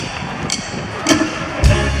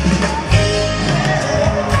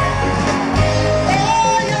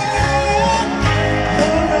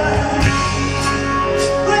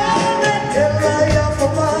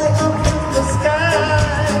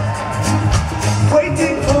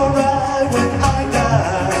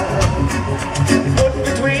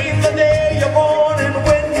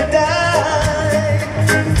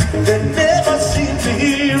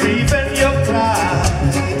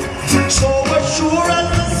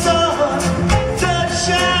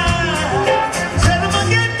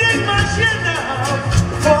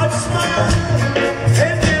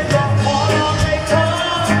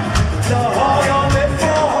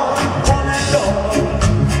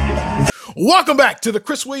Welcome back to the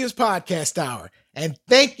Chris Williams Podcast Hour, and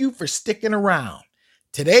thank you for sticking around.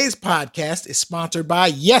 Today's podcast is sponsored by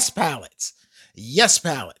Yes Pallets. Yes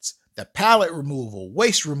Pallets, the pallet removal,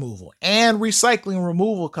 waste removal, and recycling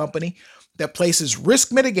removal company that places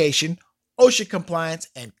risk mitigation, OSHA compliance,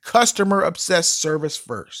 and customer-obsessed service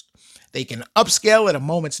first. They can upscale at a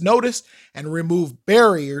moment's notice and remove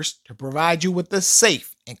barriers to provide you with a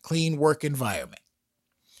safe and clean work environment.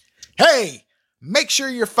 Hey! Make sure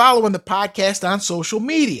you're following the podcast on social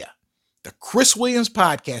media. The Chris Williams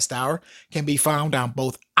Podcast Hour can be found on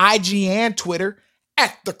both IG and Twitter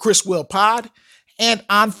at the Chris Will Pod and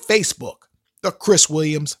on Facebook, the Chris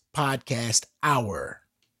Williams Podcast Hour.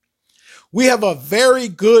 We have a very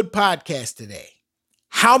good podcast today.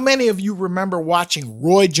 How many of you remember watching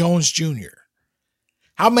Roy Jones Jr.?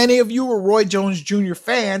 How many of you were Roy Jones Jr.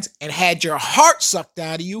 fans and had your heart sucked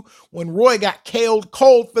out of you when Roy got killed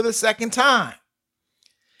cold for the second time?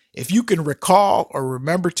 If you can recall or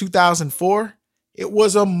remember 2004, it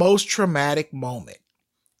was a most traumatic moment.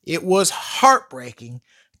 It was heartbreaking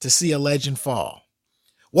to see a legend fall.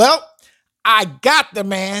 Well, I got the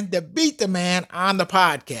man that beat the man on the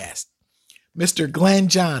podcast. Mr. Glen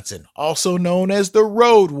Johnson, also known as the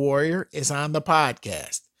Road Warrior, is on the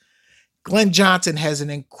podcast. Glen Johnson has an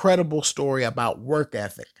incredible story about work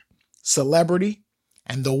ethic, celebrity,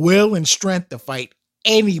 and the will and strength to fight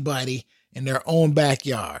anybody in their own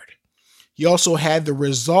backyard. He also had the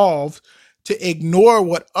resolve to ignore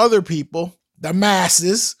what other people, the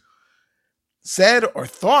masses, said or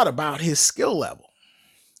thought about his skill level.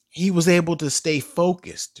 He was able to stay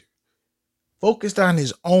focused on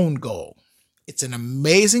his own goal. It's an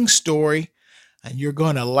amazing story, and you're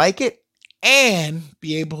going to like it and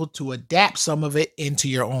be able to adapt some of it into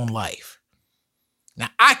your own life. Now,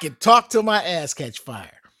 I can talk till my ass catch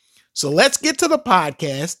fire. So let's get to the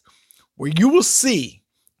podcast, where you will see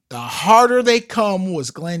the harder they come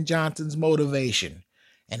was Glen Johnson's motivation.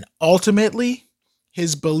 And ultimately,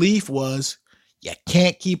 his belief was, you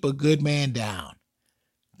can't keep a good man down.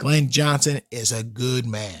 Glen Johnson is a good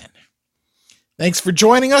man. Thanks for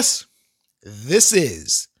joining us. This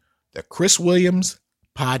is the Chris Williams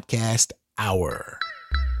Podcast Hour.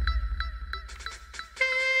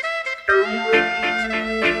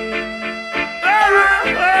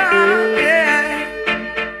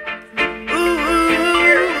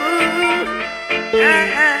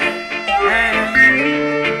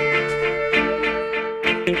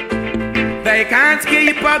 They can't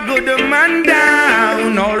keep a good man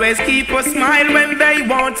down. Always keep a smile when they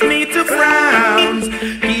want me to frown.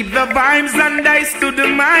 Keep the vibes and I stood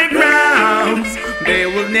my ground. They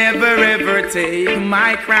will never ever take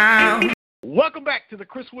my crown. Welcome back to the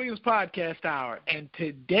Chris Williams Podcast Hour. And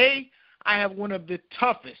today I have one of the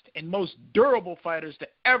toughest and most durable fighters to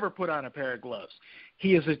ever put on a pair of gloves.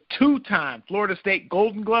 He is a two-time Florida State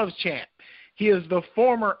Golden Gloves champ. He is the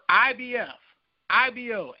former IBF,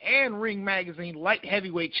 IBO, and Ring Magazine light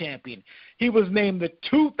heavyweight champion. He was named the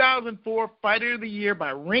 2004 Fighter of the Year by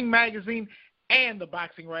Ring Magazine and the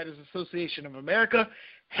Boxing Writers Association of America.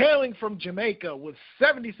 Hailing from Jamaica with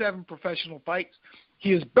 77 professional fights,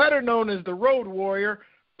 he is better known as the Road Warrior.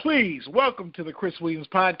 Please welcome to the Chris Williams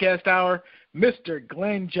Podcast Hour, Mr.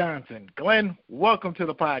 Glen Johnson. Glen, welcome to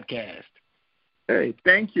the podcast. Hey,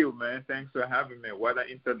 thank you, man. Thanks for having me. What an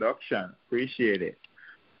introduction. Appreciate it.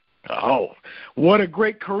 Oh, what a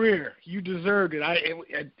great career. You deserved it.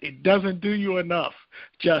 It doesn't do you enough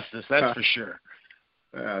justice, that's for sure.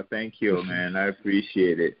 Thank you, man. I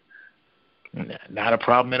appreciate it. Not a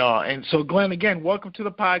problem at all. And so, Glen, again, welcome to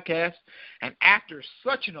the podcast. And after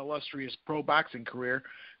such an illustrious pro boxing career,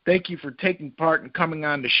 thank you for taking part and coming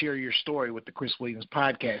on to share your story with the Chris Williams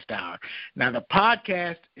Podcast Hour. Now, the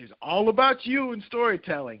podcast is all about you and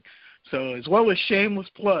storytelling, so as well as shameless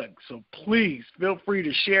plugs. So please feel free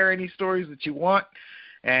to share any stories that you want.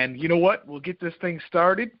 And you know what? We'll get this thing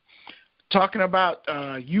started. Talking about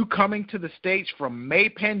you coming to the States from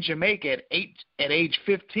Maypen, Jamaica at age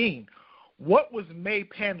 15. What was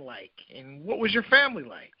Maypen like, and what was your family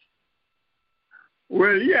like?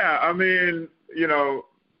 Well, yeah, I mean, you know,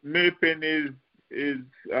 Maypen is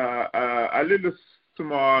a little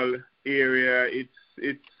small area.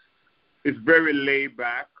 It's very laid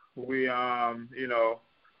back. We you know,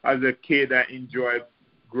 as a kid, I enjoyed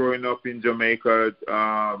growing up in Jamaica.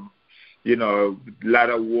 You know, a lot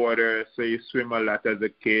of water, so you swim a lot as a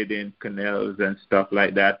kid in canals and stuff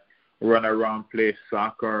like that. Run around, play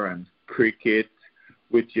soccer and cricket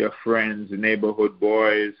with your friends, neighborhood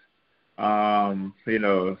boys. You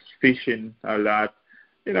know, fishing a lot.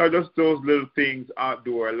 You know, just those little things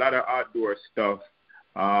outdoor, a lot of outdoor stuff.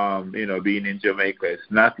 You know, being in Jamaica.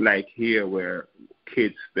 It's not like here where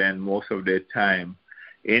kids spend most of their time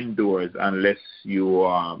indoors unless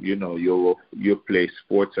you play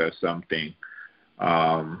sports or something.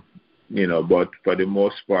 But for the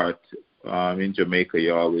most part, in Jamaica,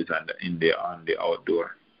 you're always on the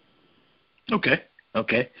outdoor.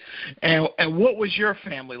 Okay. And what was your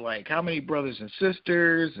family like? How many brothers and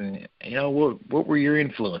sisters? And what were your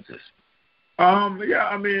influences?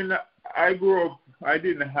 I grew up. I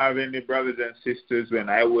didn't have any brothers and sisters when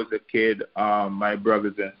I was a kid. My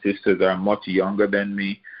brothers and sisters are much younger than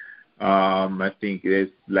me. I think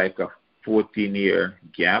it's like a 14-year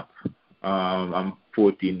gap. I'm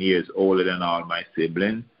 14 years older than all my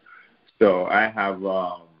siblings. So I have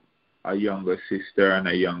a younger sister and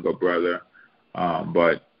a younger brother.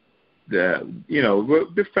 But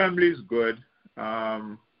the family is good.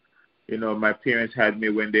 My parents had me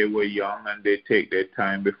when they were young, and they take their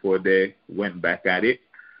time before they went back at it.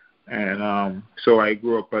 And so I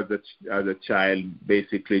grew up as a child,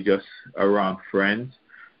 basically just around friends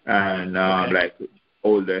and like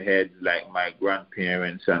older heads, like my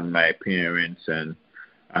grandparents and my parents and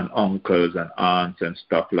uncles and aunts and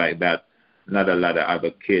stuff like that. Not a lot of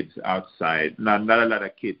other kids outside. Not a lot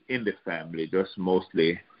of kids in the family. Just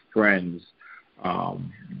mostly friends that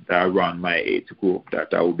are around my age group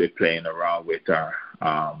that I will be playing around with or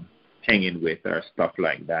hanging with or stuff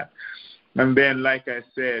like that. And then, like I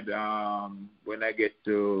said, when I get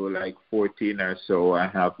to like 14 or so, I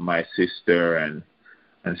have my sister and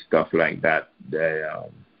stuff like that.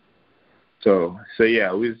 So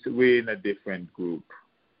yeah, we're in a different group.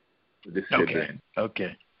 The siblings.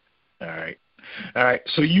 Okay. All right.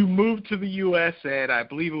 So you moved to the U.S. at, I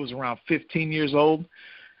believe it was around 15 years old.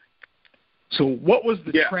 So what was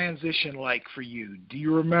the transition like for you? Do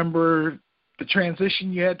you remember the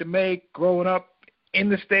transition you had to make growing up in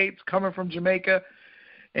the States, coming from Jamaica?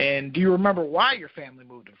 And do you remember why your family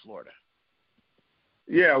moved to Florida?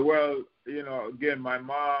 Yeah, well, again, my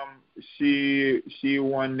mom, she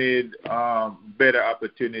wanted better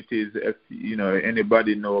opportunities. If,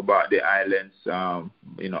 anybody know about the islands, all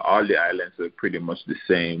the islands are pretty much the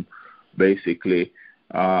same, basically.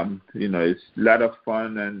 It's a lot of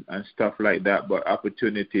fun and stuff like that, but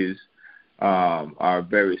opportunities are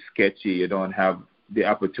very sketchy. You don't have the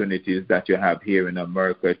opportunities that you have here in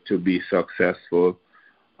America to be successful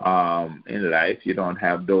in life. You don't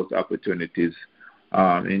have those opportunities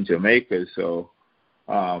in Jamaica. So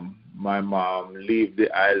my mom left the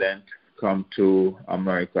island, come to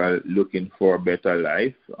America looking for a better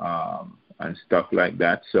life and stuff like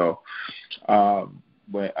that. So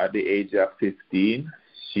when at the age of 15,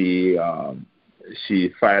 she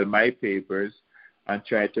filed my papers and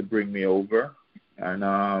tried to bring me over, and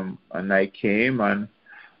I came, and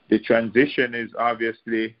the transition is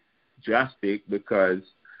obviously drastic because,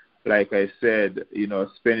 like I said,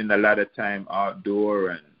 spending a lot of time outdoor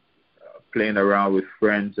and playing around with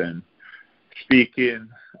friends and speaking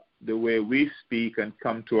the way we speak, and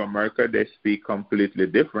come to America, they speak completely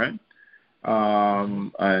different.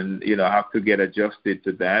 And, have to get adjusted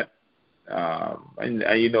to that. And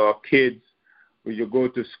kids, when you go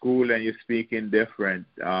to school and you're speaking different,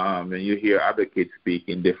 and you hear other kids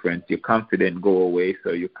speaking different, your confidence go away,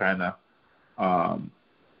 so you kind of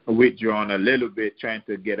withdrawn a little bit, trying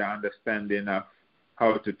to get an understanding of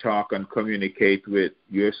how to talk and communicate with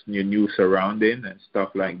your new surrounding and stuff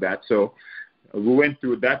like that. So we went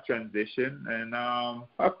through that transition, and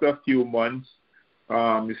after a few months,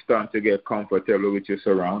 you start to get comfortable with your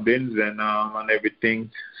surroundings, and everything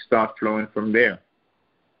starts flowing from there.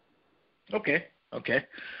 Okay. All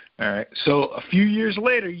right. So a few years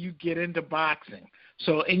later, you get into boxing.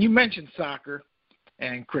 So, and you mentioned soccer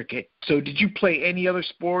and cricket. So did you play any other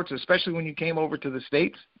sports, especially when you came over to the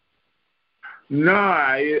States? No,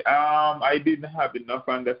 I didn't have enough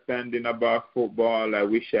understanding about football. I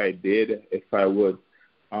wish I did. If I would,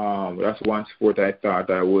 that's one sport I thought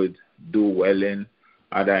I would do well in.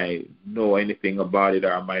 Had I know anything about it,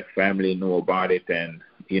 or my family know about it, and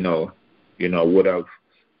would have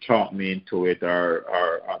taught me into it, or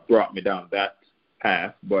brought me down that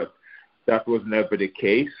path. But that was never the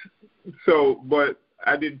case. So, but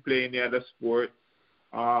I didn't play any other sport.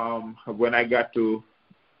 When I got to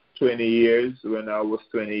 20 years, when I was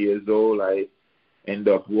 20 years old, I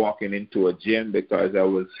ended up walking into a gym because I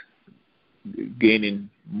was gaining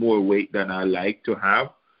more weight than I like to have.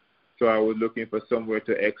 So I was looking for somewhere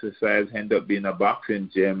to exercise, ended up being a boxing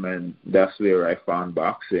gym, and that's where I found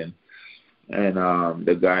boxing. And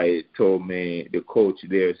the guy told me, the coach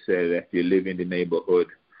there said, if you live in the neighborhood,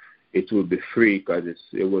 it will be free because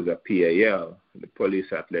it was a PAL, the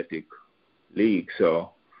Police Athletic League. So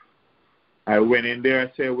I went in there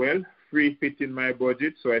and said, well, free fit in my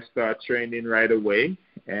budget, so I start training right away,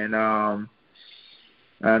 and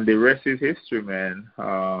the rest is history, man.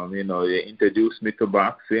 They introduced me to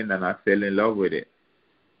boxing, and I fell in love with it.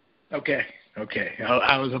 Okay.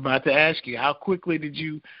 I was about to ask you, how quickly did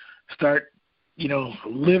you start,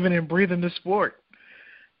 living and breathing the sport?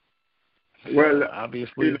 Well,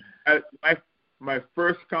 obviously, my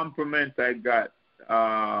first compliment I got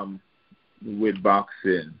with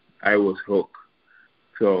boxing, I was hooked.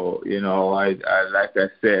 So, I like I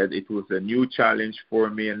said, it was a new challenge for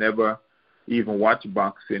me. I never even watched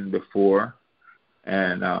boxing before.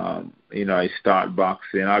 And, I started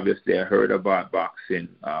boxing. Obviously, I heard about boxing,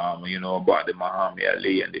 about the Muhammad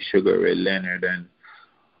Ali and the Sugar Ray Leonard and,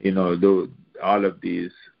 all of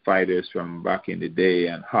these fighters from back in the day,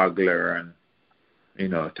 and Hagler and,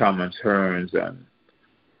 Thomas Hearns and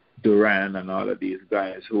Duran and all of these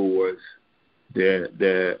guys who was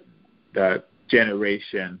that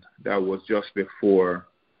generation that was just before,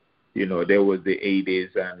 there was the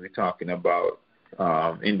 80s, and we're talking about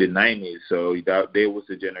in the 90s. So there was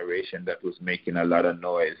a generation that was making a lot of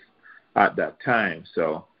noise at that time.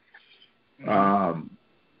 So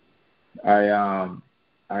I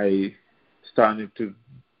started to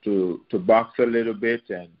box a little bit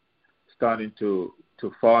and starting to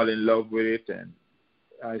fall in love with it, and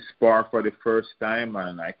I sparred for the first time,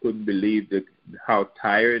 and I couldn't believe how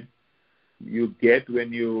tired you get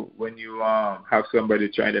when you have somebody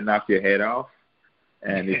trying to knock your head off,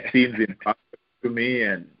 and it seems impossible to me,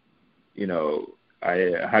 and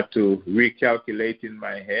I had to recalculate in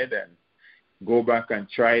my head and go back and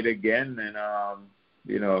try it again, and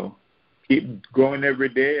keep going every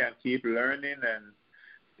day and keep learning, and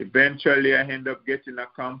eventually I end up getting a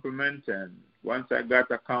compliment, and once I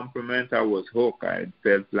got a compliment, I was hooked. I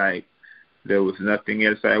felt like there was nothing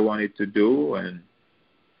else I wanted to do, and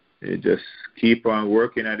it just keep on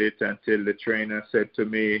working at it until the trainer said to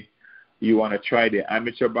me, "You want to try the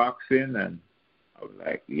amateur boxing?" And I was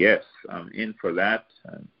like, "Yes, I'm in for that."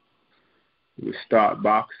 And we start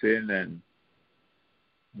boxing and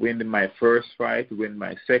win my first fight, win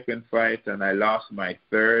my second fight, and I lost my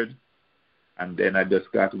third. And then I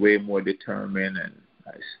just got way more determined, and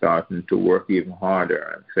I started to work even harder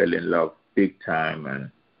and fell in love big time,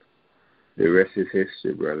 and the rest is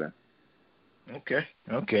history, brother. Okay,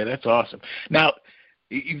 that's awesome. Now,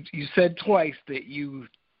 you said twice that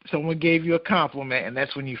someone gave you a compliment, and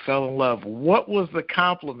that's when you fell in love. What was the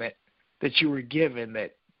compliment that you were given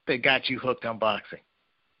that got you hooked on boxing?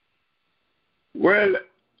 Well,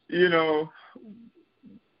 when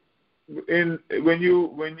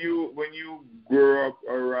you grow up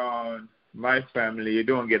around my family, you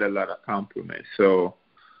don't get a lot of compliments. So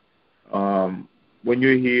when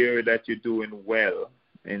you hear that you're doing well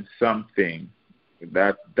in something,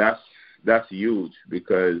 that's huge,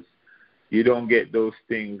 because you don't get those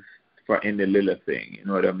things for any little thing. You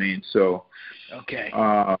know what I mean? So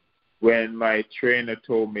when my trainer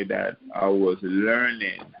told me that I was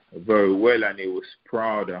learning very well, and he was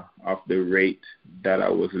proud of the rate that I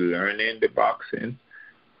was learning the boxing,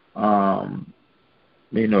 to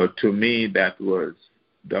me that was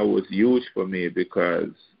huge for me,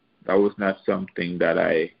 because that was not something that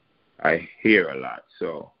I hear a lot.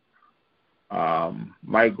 So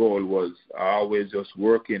my goal was always just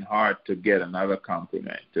working hard to get another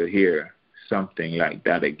compliment, to hear something like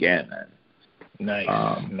that again. And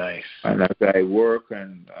Nice. And as I work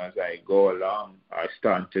and as I go along, I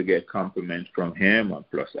start to get compliments from him and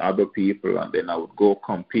plus other people, and then I would go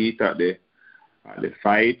compete at the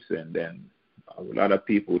fights, and then a lot of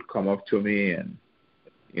people would come up to me and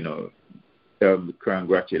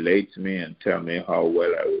congratulate me and tell me how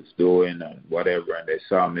well I was doing and whatever, and they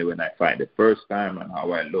saw me when I fight the first time and how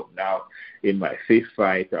I look now in my 5th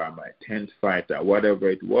fight or my 10th fight or whatever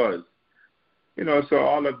it was. So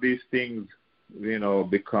all of these things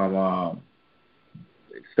become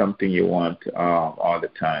something you want all the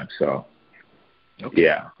time. So,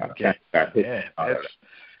 yeah.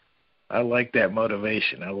 I like that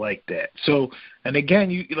motivation. I like that. So, and again,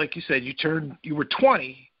 you like you said, you were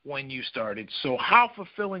 20 when you started. So how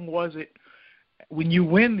fulfilling was it when you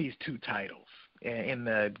win these 2 titles in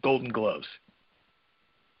the Golden Gloves?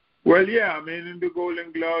 Well, yeah, I mean, in the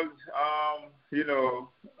Golden Gloves,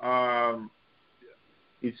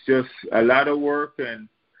 it's just a lot of work and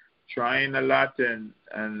trying a lot, and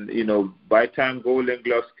by the time Golden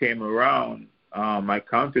Gloves came around, my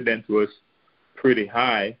confidence was pretty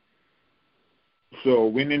high. So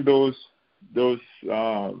winning those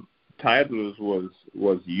titles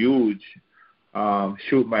was huge.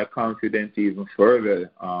 Shoot my confidence even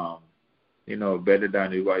further, better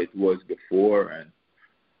than what it was before, and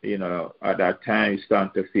at that time, you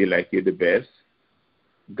start to feel like you're the best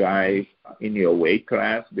guy in your weight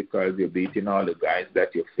class because you're beating all the guys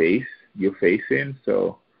that you're facing.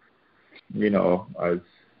 So,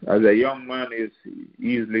 as a young man, it's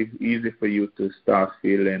easy for you to start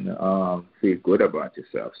feel good about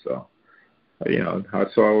yourself. So, that's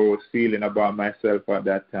how I was feeling about myself at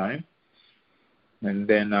that time. And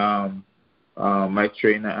then my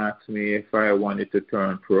trainer asked me if I wanted to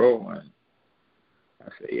turn pro, and I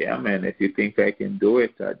said, yeah, man, if you think I can do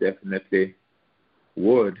it, I definitely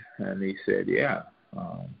would. And he said, yeah,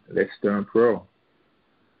 let's turn pro.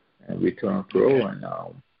 And we turned pro, and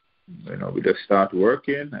we just start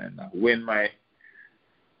working, and I win my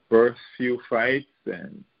first few fights,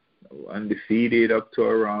 and undefeated up to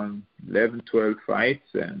around 11, 12 fights,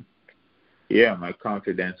 and yeah, my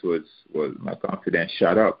confidence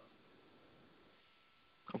shot up.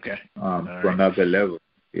 Okay. To another level.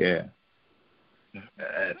 Yeah.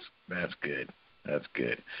 That's good. That's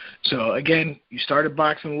good. So again, you started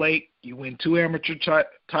boxing late. You win 2 amateur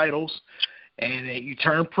titles, and you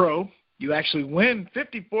turn pro. You actually win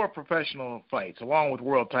 54 professional fights along with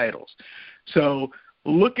world titles. So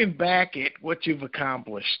looking back at what you've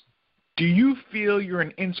accomplished, do you feel you're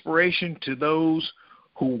an inspiration to those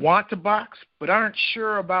who want to box but aren't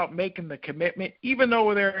sure about making the commitment, even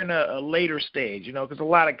though they're in a later stage? Because a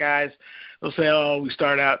lot of guys, they'll say, oh, we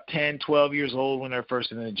start out 10, 12 years old when they're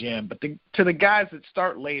first in the gym. But to the guys that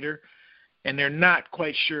start later and they're not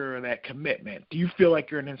quite sure of that commitment, do you feel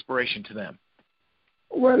like you're an inspiration to them?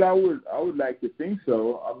 Well, I would like to think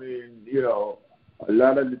so. I mean, a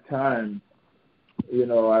lot of the time,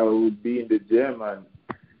 I would be in the gym and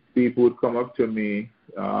people would come up to me,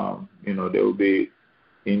 they would be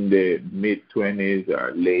in the mid-20s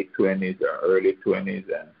or late 20s or early 20s,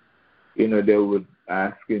 and, they would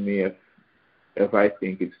ask me if I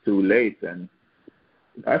think it's too late. And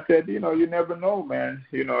I said, you never know, man.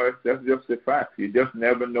 That's just a fact. You just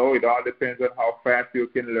never know. It all depends on how fast you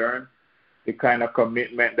can learn, the kind of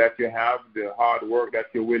commitment that you have, the hard work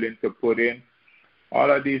that you're willing to put in.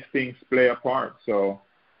 All of these things play a part. So,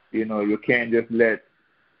 you can't just let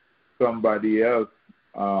somebody else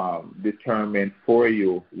determine for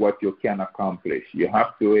you what you can accomplish. You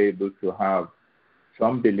have to be able to have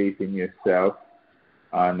some belief in yourself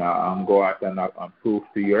and go out and prove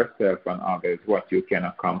to yourself and others what you can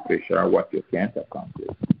accomplish or what you can't accomplish.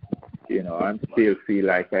 I still feel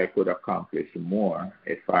like I could accomplish more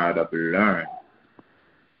if I had have learned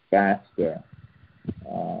faster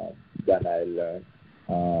than I learned.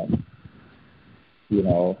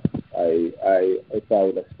 If I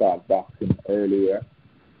would have started boxing earlier,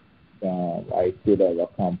 I could have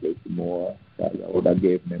accomplished more. That would have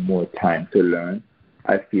given me more time to learn.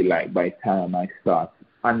 I feel like by the time I start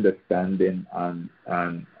understanding and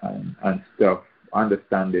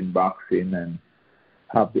understanding boxing and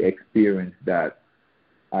have the experience that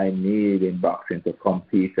I need in boxing to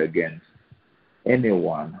compete against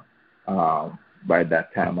anyone, by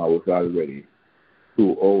that time I was already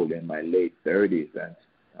too old, in my late 30s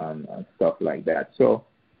and stuff like that. So,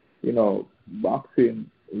 boxing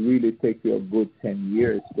really takes you a good 10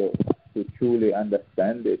 years to truly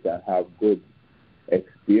understand it and have good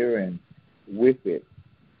experience with it.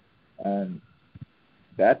 And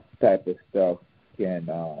that type of stuff can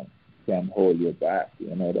hold you back.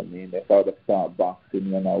 You know what I mean? If I would have started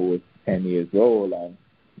boxing when I was 10 years old and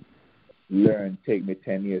take me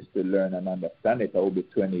 10 years to learn and understand it, I would be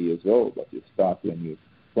 20 years old. But you start when you're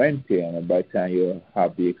 20, and by the time you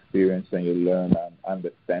have the experience and you learn and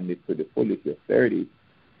understand it to the fullest, you're 30.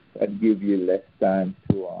 That gives you less time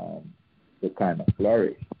to kind of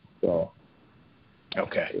flourish. So,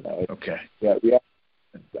 okay. Yeah.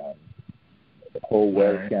 The whole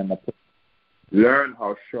world can learn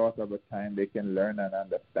how short of a time they can learn and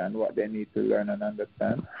understand what they need to learn and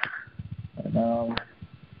understand, and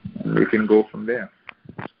we can go from there.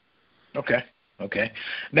 Okay.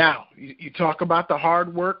 Now, you talk about the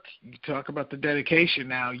hard work, you talk about the dedication.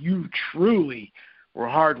 Now, you truly were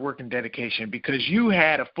hard work and dedication because you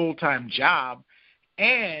had a full-time job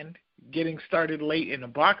and getting started late in the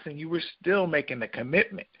boxing, you were still making the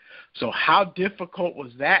commitment. So how difficult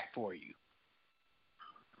was that for you?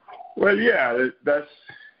 Well, yeah, that's,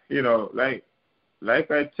 like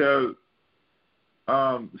I tell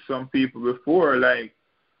some people before,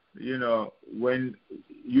 when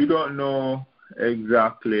you don't know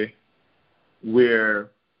exactly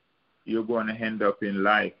where you're going to end up in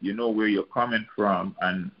life, you know where you're coming from,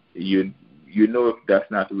 and you know if that's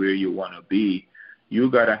not where you want to be, you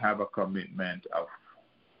got to have a commitment of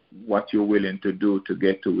what you're willing to do to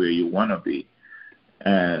get to where you want to be.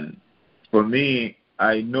 And for me,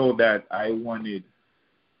 I know that I wanted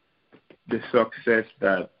the success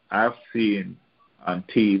that I've seen on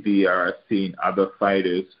TV, or I've seen other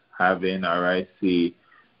fighters having, or I see,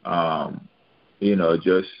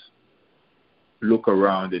 just look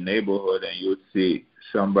around the neighborhood and you'd see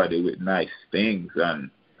somebody with nice things, and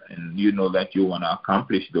you know that you want to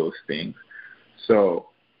accomplish those things. So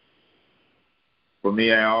for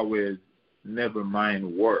me, I always never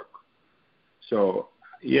mind work. So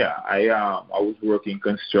yeah, I was working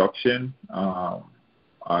construction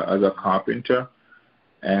as a carpenter,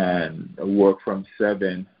 and I work from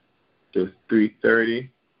 7 to 3:30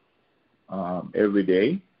 every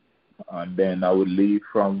day, and then I would leave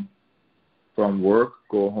from work,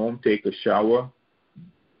 go home, take a shower,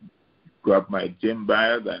 grab my gym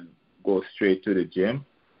bag, and go straight to the gym.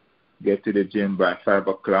 Get to the gym by 5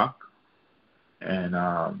 o'clock, and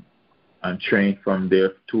train from there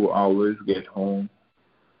for 2 hours. Get home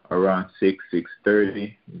around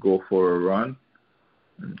 6:30, go for a run,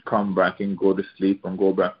 and come back and go to sleep and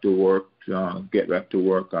go back to work. Get back to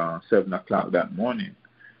work 7 o'clock that morning,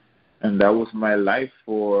 and that was my life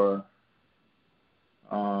for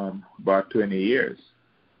about 20 years.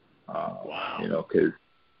 Wow. Because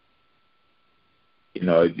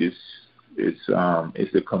it's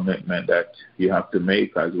a commitment that you have to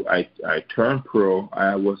make. As I turned pro,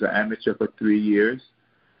 I was an amateur for 3 years,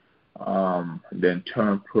 then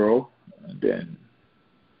turned pro, and then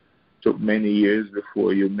took many years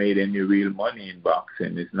before you made any real money in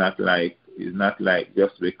boxing. It's not like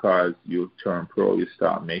just because you turn pro you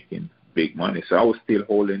start making big money. So I was still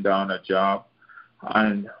holding down a job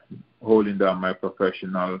and holding down my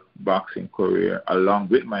professional boxing career along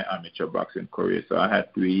with my amateur boxing career. So I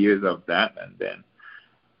had 3 years of that, and then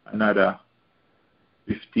another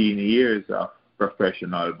 15 years of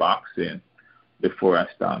professional boxing before I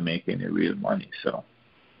started making the real money. So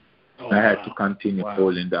I had to continue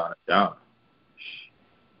holding down a job.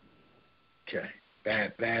 Okay,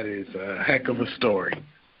 that is a heck of a story.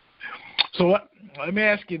 So let me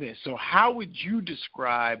ask you this. So how would you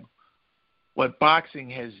describe what boxing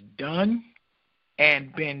has done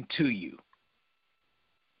and been to you?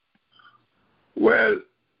 Well,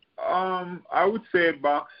 I would say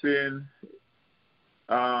boxing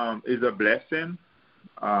is a blessing.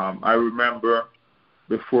 I remember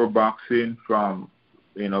before boxing, from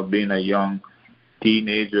being a young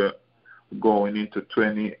teenager going into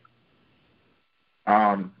 20,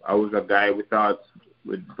 I was a guy with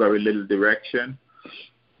very little direction,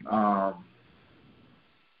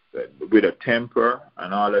 with a temper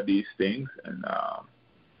and all of these things. And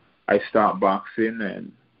I started boxing,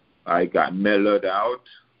 and I got mellowed out,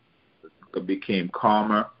 became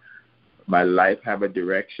calmer. My life had a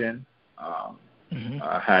direction.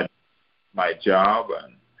 I had my job,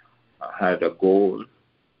 and I had a goal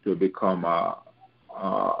to become a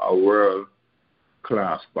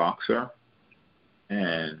world-class boxer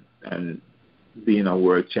and being a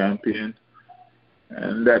world champion.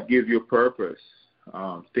 And that gives you purpose.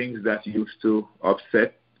 Things that used to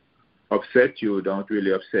upset you don't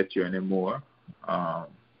really upset you anymore.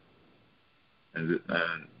 And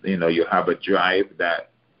you have a drive that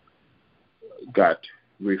got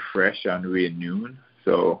refreshed and renewed.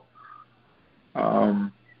 So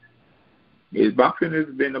boxing has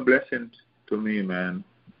been a blessing to me, man.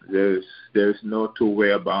 There's no two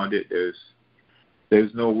way about it.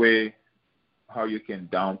 There's no way how you can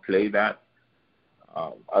downplay that.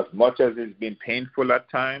 As much as it's been painful at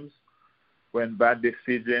times, when bad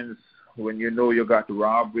decisions, when you got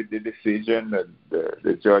robbed with the decision, that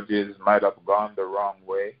the judges might have gone the wrong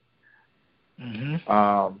way.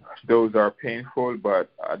 Those are painful, but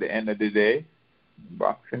at the end of the day,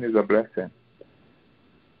 boxing is a blessing.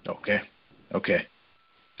 Okay.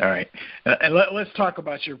 All right. And let's talk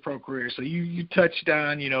about your pro career. So you touched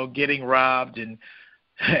on, getting robbed, and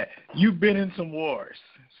you've been in some wars.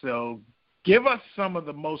 So give us some of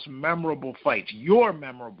the most memorable fights, your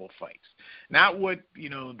memorable fights. Not what,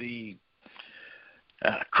 the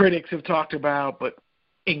critics have talked about, but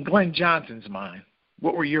in Glen Johnson's mind,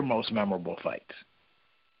 what were your most memorable fights?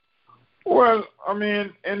 Well, I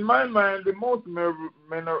mean, in my mind, the most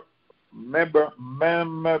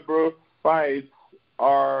memorable fights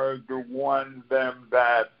are the ones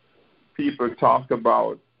that people talked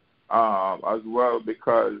about as well,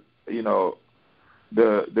 because,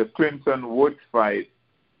 the Clinton Woods fight,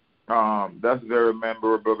 that's very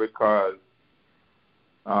memorable because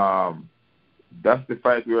that's the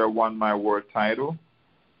fight where I won my world title.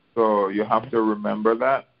 So you have to remember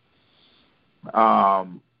that.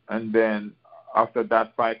 And then after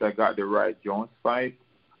that fight, I got the Wright Jones fight,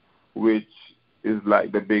 which is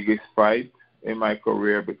like the biggest fight in my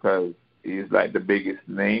career because he's like the biggest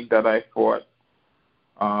name that I fought.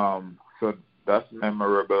 so that's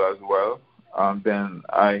memorable as well. Then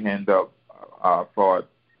I end up fought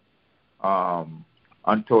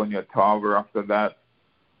Antonio Tarver after that.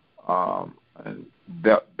 And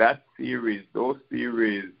that series, those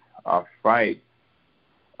series of fights,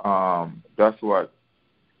 that's what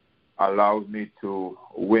allowed me to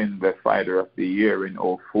win the Fighter of the Year in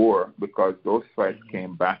 2004, because those fights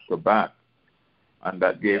came back to back, and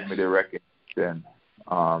that gave me the recognition,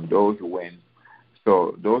 those wins.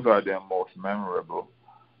 So those are the most memorable.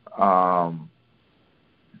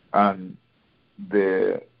 And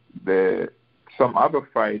the some other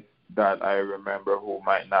fights that I remember who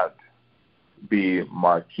might not be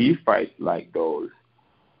marquee fights like those,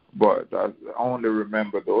 but I only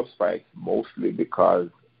remember those fights mostly because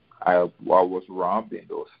I was robbed in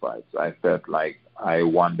those fights. I felt like I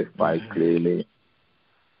won the fight clearly,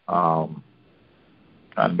 and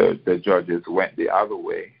the judges went the other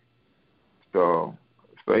way. So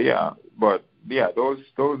yeah, but yeah, those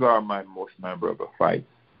are my most memorable fights.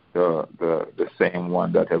 The same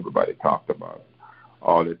one that everybody talked about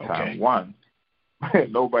all the time. Okay. One,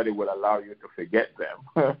 nobody will allow you to forget them.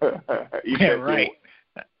 Yeah, right.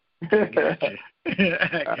 I got you.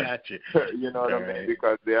 I got you. You know what I mean?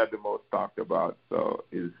 Because they are the most talked about, so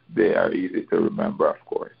they are easy to remember, of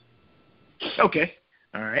course. Okay.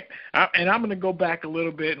 All right. And I'm going to go back a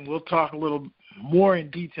little bit, and we'll talk a little more in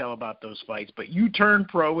detail about those fights. But you turned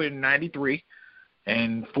pro in 93,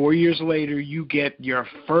 and 4 years later, you get your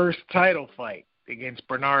first title fight against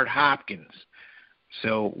Bernard Hopkins.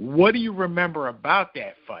 So what do you remember about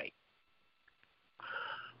that fight?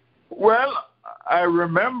 Well, what I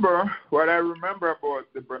remember about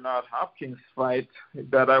the Bernard Hopkins fight,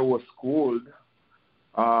 that I was schooled.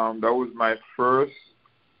 That was my first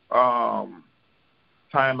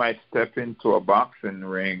time I stepped into a boxing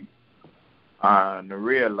ring and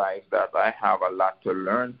realized that I have a lot to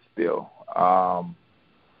learn still,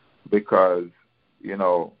 because,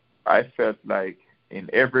 I felt like in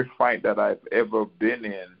every fight that I've ever been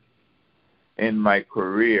in my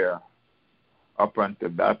career, up until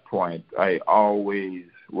that point, I always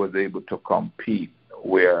was able to compete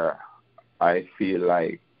where I feel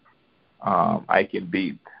like I can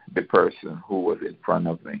beat the person who was in front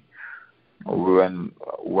of me. When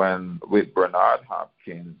with Bernard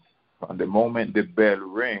Hopkins, on the moment the bell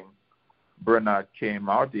rang, Bernard came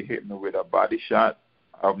out. He hit me with a body shot.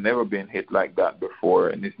 I've never been hit like that before,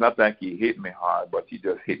 and it's not like he hit me hard, but he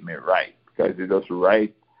just hit me right, because he just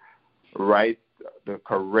right the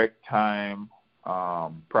correct time.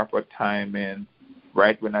 Proper timing,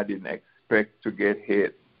 right when I didn't expect to get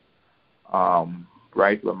hit,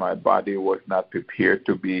 right when my body was not prepared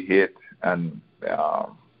to be hit, and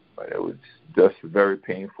it was just very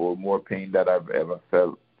painful, more pain than I've ever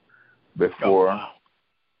felt before. Oh,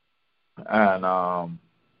 wow.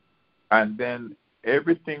 And then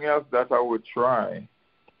everything else that I would try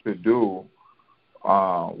to do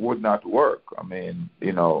would not work. I mean,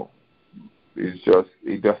 it just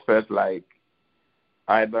felt like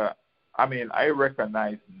I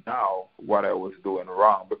recognize now what I was doing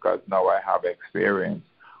wrong, because now I have experience.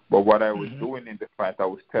 But what I was doing in the fight, I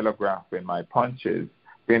was telegraphing my punches.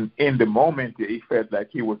 In the moment, it felt like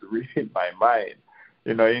he was reading my mind.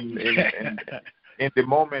 In the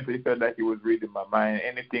moment, it felt like he was reading my mind.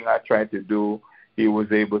 Anything I tried to do, he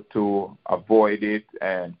was able to avoid it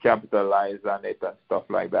and capitalize on it and stuff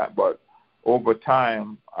like that. But over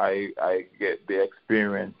time, I get the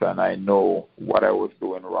experience, and I know what I was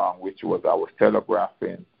doing wrong, which was I was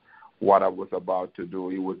telegraphing what I was about to do.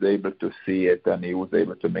 He was able to see it, and he was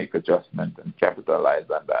able to make adjustments and capitalize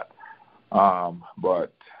on that.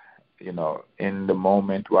 But, in the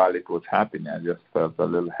moment while it was happening, I just felt a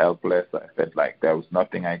little helpless. I felt like there was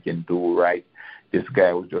nothing I can do right. This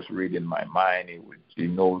guy was just reading my mind. He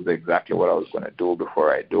knows exactly what I was going to do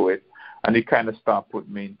before I do it. And it kind of started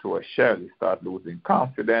putting me into a shell. You start losing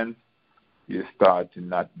confidence. You start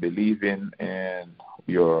not believing in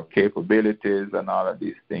your capabilities, and all of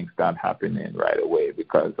these things start happening right away,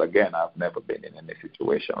 because, again, I've never been in any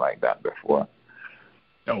situation like that before.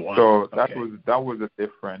 Oh, wow. So that was a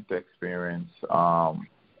different experience. But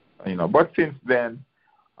since then,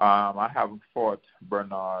 I haven't fought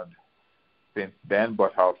Bernard since then,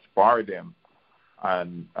 but I've sparred him,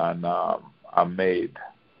 and I made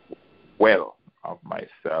well of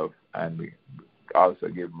myself, and also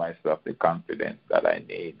give myself the confidence that I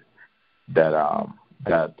need, that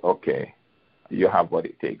okay, you have what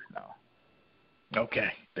it takes now.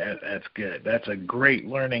 Okay, that's good. That's a great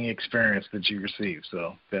learning experience that you received,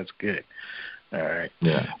 so that's good. All right.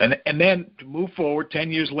 Yeah. And then to move forward,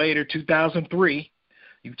 10 years later, 2003,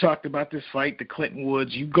 You talked about this fight, the Clinton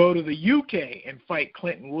Woods. You go to the UK and fight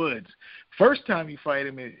Clinton Woods. First time you fight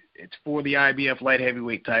him, it's for the IBF light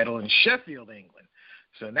heavyweight title in Sheffield, England.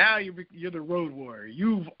 So now you're the road warrior.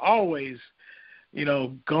 You've always,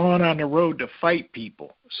 gone on the road to fight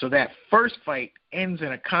people. So that first fight ends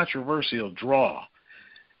in a controversial draw.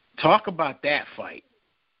 Talk about that fight.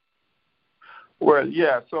 Well,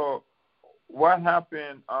 yeah. So what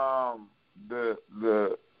happened?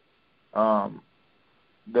 The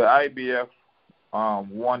IBF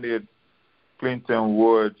wanted Clinton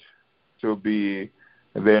Woods to be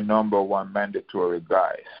their number one mandatory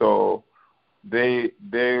guy. So they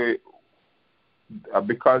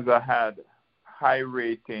because I had high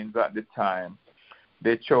ratings at the time,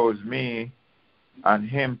 they chose me and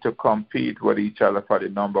him to compete with each other for the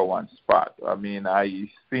number one spot. I mean, it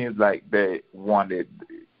seems like they wanted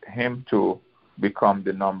him to become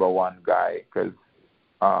the number one guy because,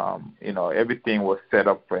 everything was set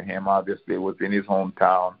up for him. Obviously, it was in his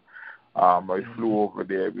hometown. I flew over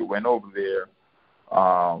there. We went over there,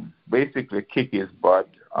 basically kick his butt,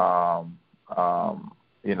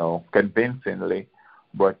 convincingly.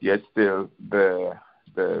 But yet still the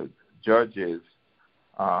judges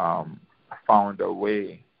found a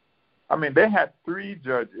way. I mean, they had 3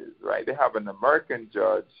 judges, right? They have an American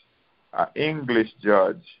judge, an English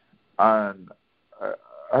judge, and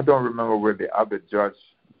I don't remember where the other judge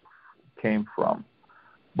came from.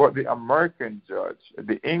 But the American judge,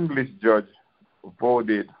 the English judge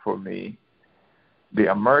voted for me.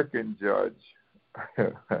 The American judge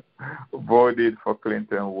voted for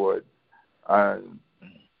Clinton Woods. And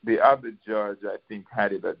the other judge, I think,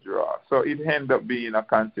 had it a draw. So it ended up being a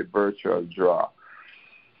controversial draw.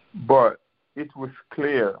 But it was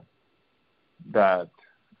clear that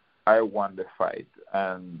I won the fight.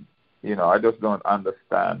 And, I just don't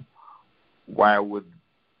understand why would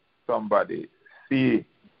somebody see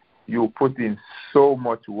you put in so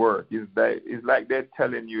much work. It's like they're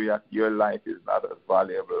telling you that your life is not as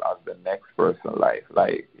valuable as the next person's life.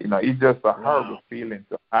 Like, it's just a horrible feeling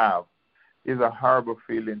to have. It's a horrible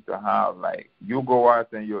feeling to have. Like, you go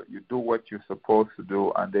out and you do what you're supposed to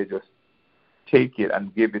do, and they just take it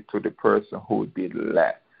and give it to the person who did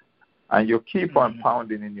less. And you keep on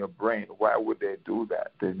pounding in your brain, why would they do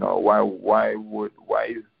that?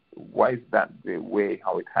 Why is that the way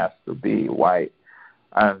how it has to be? Why?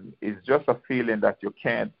 And it's just a feeling that you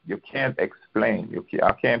can't explain.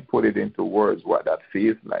 I can't put it into words what that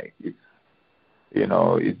feels like. It's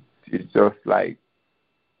it's just like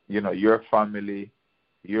your family,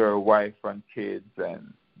 your wife and kids,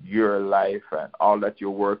 and your life and all that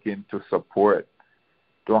you're working to support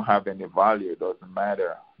don't have any value. It doesn't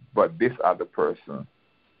matter. But this other person,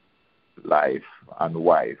 life and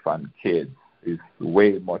wife and kids, is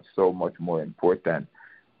so much more important.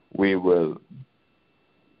 He's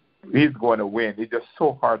going to win. It's just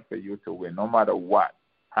so hard for you to win, no matter what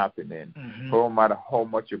happening. No matter how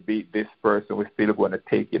much you beat this person, we're still going to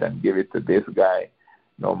take it and give it to this guy,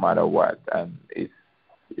 no matter what. And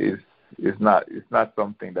it's not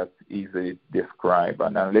something that's easily described.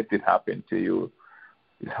 And unless it happened to you,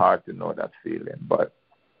 it's hard to know that feeling. But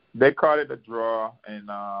they call it a draw,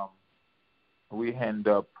 and we end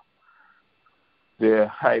up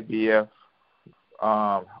the IBF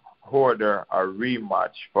order a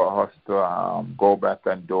rematch for us to go back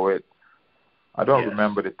and do it. I don't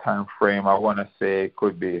remember the time frame. I want to say it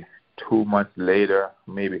could be 2 months later,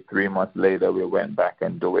 maybe 3 months later, we went back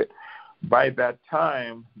and do it. By that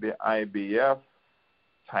time, the IBF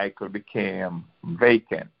title became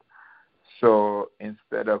vacant. So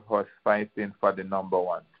instead of us fighting for the number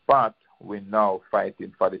one spot, we're now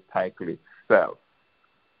fighting for the title itself.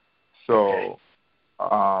 So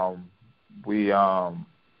we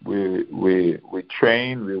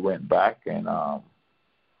trained, we went back and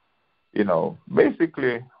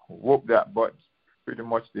basically whooped that butt pretty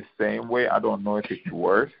much the same way. I don't know if it's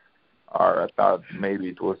worse, or I thought maybe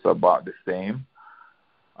it was about the same.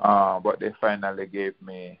 But they finally gave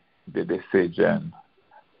me the decision.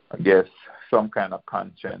 I guess some kind of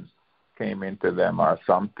conscience came into them or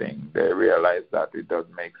something. They realized that it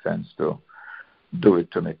doesn't make sense to do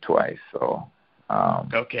it to me twice. So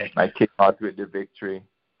I came out with the victory.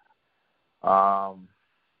 It was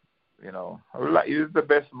the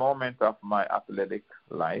best moment of my athletic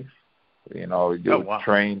life.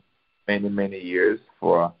 Trained many years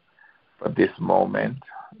for this moment.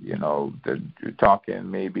 You're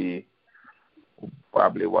talking maybe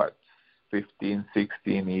probably 15,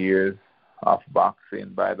 16 years of boxing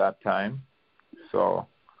by that time. So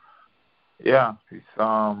yeah, it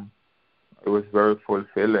was very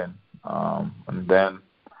fulfilling. And then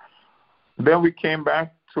we came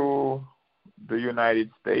back to the United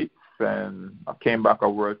States, and I came back a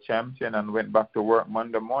world champion and went back to work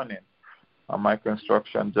Monday morning on my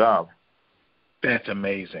construction job. That's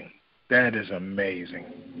amazing. That is amazing.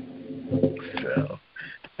 So,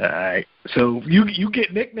 all right. So you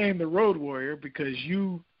get nicknamed the Road Warrior because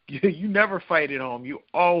you never fight at home. You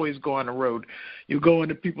always go on the road. You go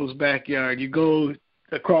into people's backyard. You go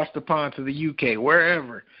across the pond to the UK,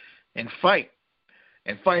 wherever, and fight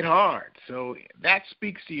hard. So that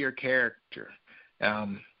speaks to your character,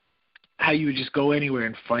 how you would just go anywhere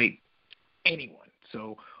and fight anyone.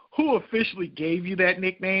 So who officially gave you that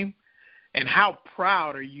nickname, and how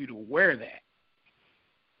proud are you to wear that?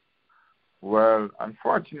 Well,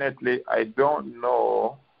 unfortunately, I don't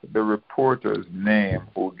know the reporter's name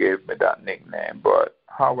who gave me that nickname, but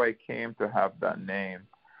how I came to have that name,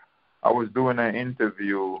 I was doing an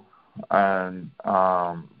interview, and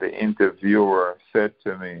the interviewer said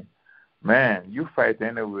to me, "Man, you fight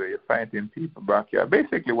anywhere. You fight in people's backyard."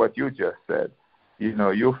 Basically what you just said. You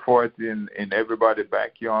know, you fought in everybody's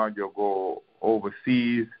backyard. You go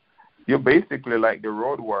overseas. You're basically like the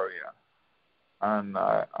Road Warrior. And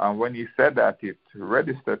when he said that, it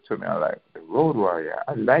registered to me. I like, the Road Warrior.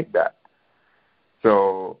 I like that.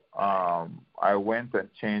 So I went and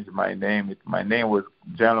changed my name. My name was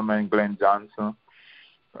Gentleman Glen Johnson.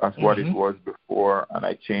 That's what it was before. And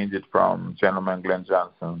I changed it from Gentleman Glen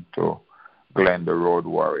Johnson to Glen the Road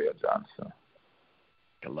Warrior Johnson.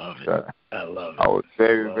 I love it. So I love it. I was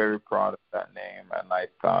very, very proud of that name. And I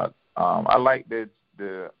thought, I liked the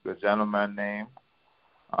gentleman name.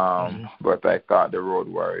 But I thought the Road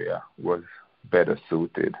Warrior was better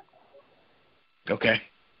suited. Okay.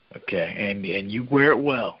 And you wear it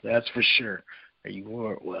well, that's for sure. You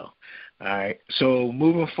wear it well. All right. So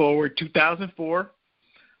moving forward, 2004,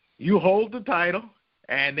 you hold the title,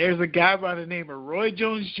 and there's a guy by the name of Roy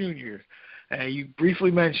Jones Jr. You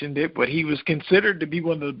briefly mentioned it, but he was considered to be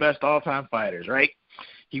one of the best all-time fighters, right?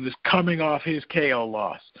 He was coming off his KO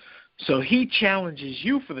loss. So he challenges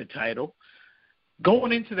you for the title.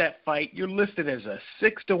 Going into that fight, you're listed as a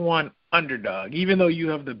 6-1 underdog, even though you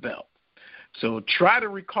have the belt. So try to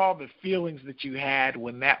recall the feelings that you had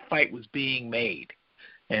when that fight was being made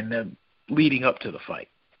and then leading up to the fight.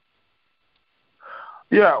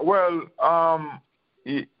 Yeah, well, I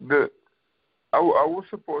was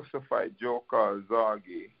supposed to fight Joe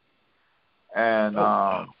Karzagi, and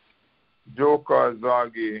Joe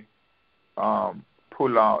Karzagi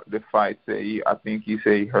pulled out the fight. I think he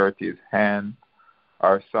said he hurt his hand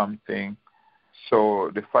or something.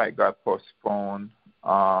 So the fight got postponed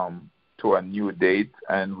to a new date,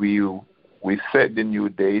 and we set the new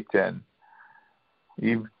date, and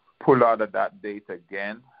he pulled out of that date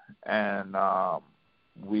again, and I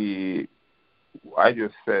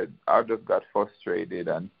just got frustrated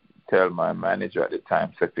and tell my manager at the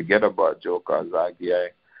time, said, forget about Joe Karzagi.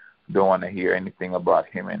 I don't want to hear anything about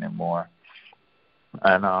him anymore.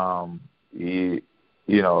 And then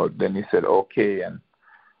he said, okay, and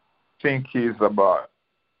I think he's about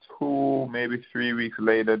 2, maybe 3 weeks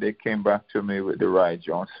later, they came back to me with the Roy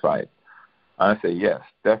Jones fight. And I said, yes,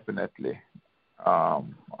 definitely. I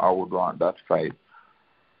would want that fight.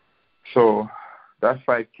 So that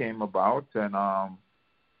fight came about, and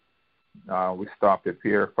we started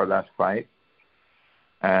preparing for that fight.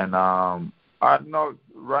 And I know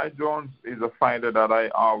Roy Jones is a fighter that I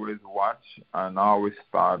always watch, and I always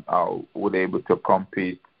thought I would be able to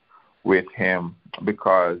compete with him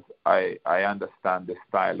because I understand the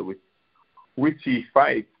style which he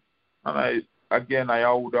fights. And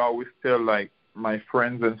I would always tell like my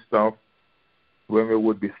friends and stuff, when we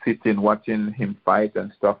would be sitting watching him fight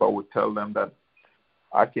and stuff, I would tell them that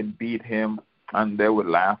I can beat him, and they would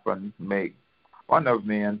laugh and make fun of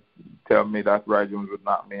me and tell me that Roy Jones would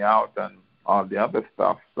knock me out and all the other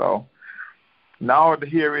stuff. So now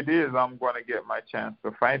here it is, I'm going to get my chance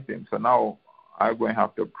to fight him. So now I'm going to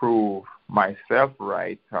have to prove myself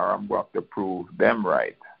right, or I'm going to have to prove them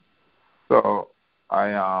right. So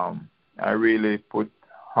I really put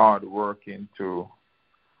hard work into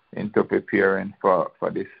preparing for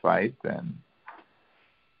this fight, and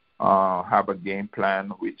have a game plan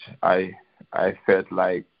which I felt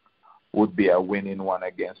like would be a winning one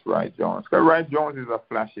against Roy Jones. Because Roy Jones is a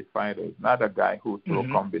flashy fighter. He's not a guy who throws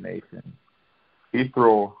combinations. He's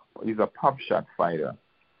a pop shot fighter.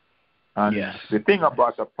 And the thing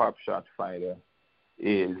about a pop shot fighter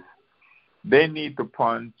is they need to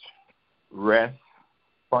punch, rest,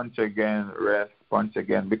 punch again, rest, punch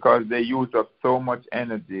again, because they use up so much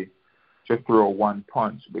energy to throw one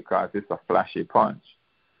punch because it's a flashy punch.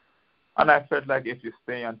 And I felt like if you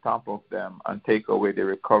stay on top of them and take away the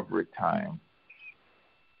recovery time,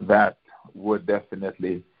 that would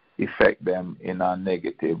definitely affect them in a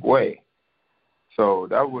negative way. So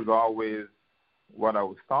that was always what I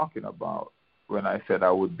was talking about when I said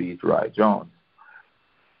I would beat Roy Jones.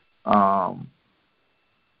 So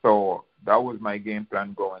that was my game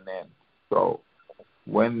plan going in. So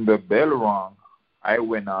when the bell rang, I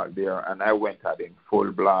went out there and I went at him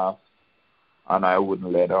full blast, and I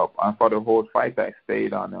wouldn't let up. And for the whole fight, I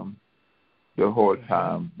stayed on him the whole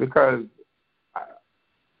time because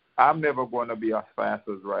I'm never going to be as fast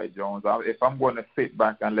as Roy Jones. If I'm going to sit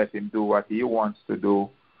back and let him do what he wants to do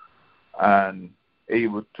and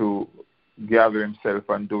able to gather himself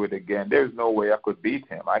and do it again, there's no way I could beat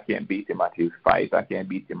him. I can't beat him at his fight. I can't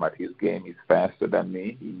beat him at his game. He's faster than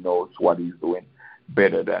me. He knows what he's doing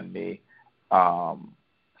better than me.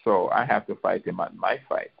 So I have to fight him at my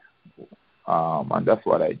fight. And that's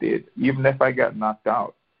what I did. Even if I got knocked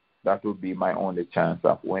out, that would be my only chance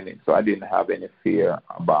of winning. So I didn't have any fear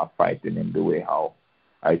about fighting him the way how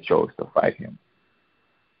I chose to fight him.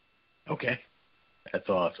 Okay. That's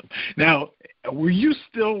awesome. Now, were you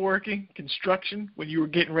still working construction when you were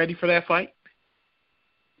getting ready for that fight?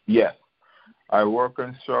 Yes. I worked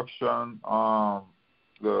construction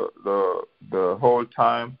the whole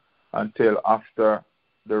time until after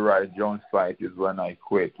the Roy Jones fight is when I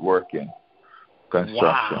quit working construction.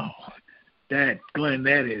 Wow. Glenn,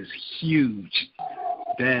 that is huge.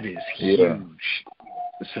 That is huge. Yeah.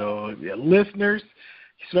 So, listeners,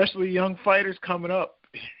 especially young fighters coming up,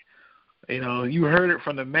 you heard it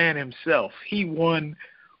from the man himself. He won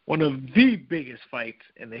one of the biggest fights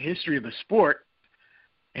in the history of the sport,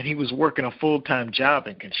 and he was working a full-time job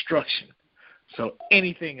in construction. So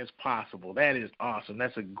anything is possible. That is awesome.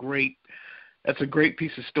 That's a great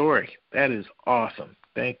piece of story. That is awesome.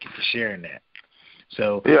 Thank you for sharing that.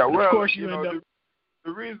 So yeah, well, of course you end up.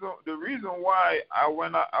 The reason why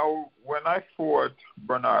when I fought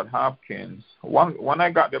Bernard Hopkins, when I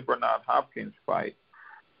got the Bernard Hopkins fight,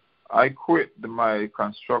 I quit my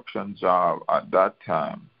construction job at that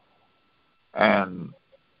time, and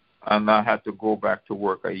I had to go back to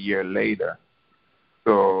work a year later.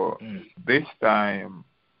 So this time,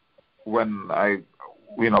 when I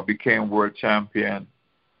became world champion,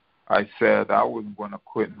 I said I wasn't going to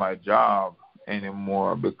quit my job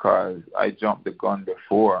anymore because I jumped the gun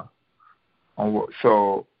before.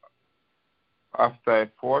 So after I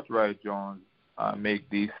fought Roy Jones, I make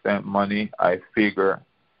decent money. I figure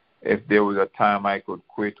if there was a time I could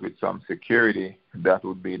quit with some security, that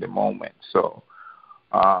would be the moment. So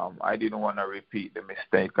I didn't want to repeat the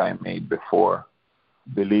mistake I made before,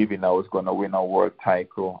 believing I was going to win a world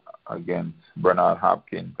title against Bernard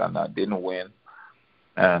Hopkins, and I didn't win.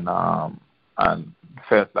 And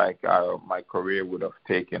felt like my career would have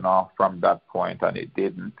taken off from that point, and it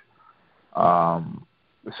didn't.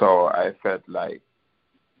 So I felt like,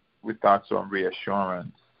 without some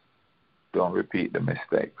reassurance, don't repeat the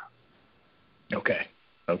mistake. Okay.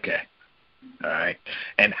 All right.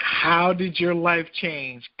 And how did your life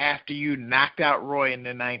change after you knocked out Roy in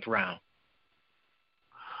the 9th round?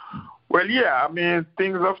 Well, yeah, I mean,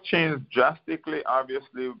 things have changed drastically.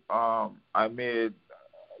 Obviously, I made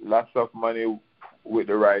lots of money with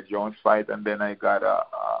the Roy Jones fight, and then I got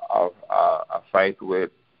a fight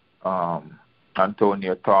with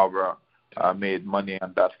Antonio Tarver. I made money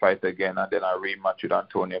on that fight again, and then I rematched with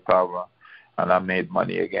Antonio Tarver, and I made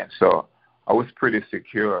money again. So I was pretty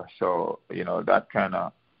secure. So, that kind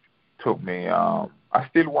of took me. I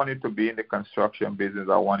still wanted to be in the construction business.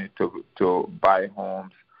 I wanted to buy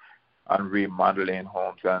homes and remodeling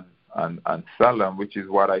homes and sell them, which is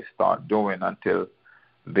what I started doing until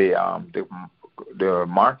the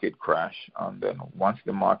market crashed. And then once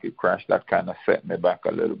the market crashed, that kind of set me back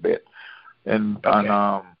a little bit. And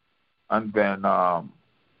then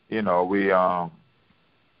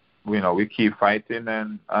we keep fighting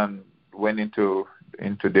and went into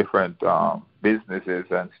different businesses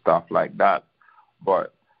and stuff like that.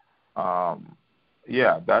 But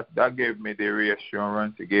that gave me the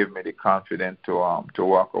reassurance. It gave me the confidence to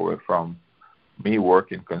walk away from me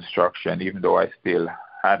working construction, even though I still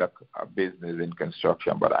had a business in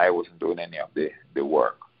construction, but I wasn't doing any of the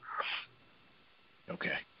work.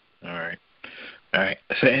 Okay. All right.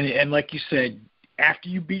 So, and like you said, after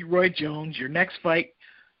you beat Roy Jones, your next fight,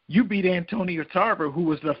 you beat Antonio Tarver, who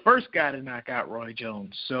was the first guy to knock out Roy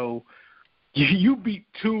Jones. So you beat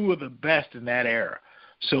two of the best in that era.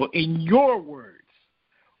 So in your words,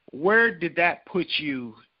 where did that put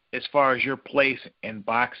you as far as your place in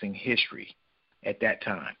boxing history at that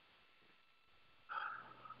time?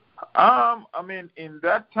 I mean, in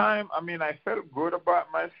that time, I felt good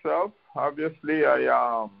about myself. Obviously,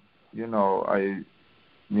 like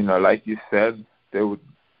you said,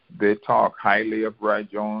 they talk highly of Roy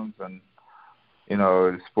Jones and,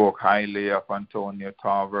 spoke highly of Antonio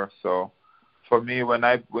Tarver. So for me, when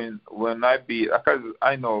I beat, because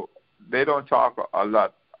I know they don't talk a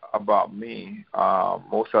lot about me.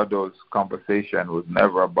 Most of those conversations was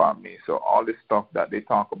never about me. So all the stuff that they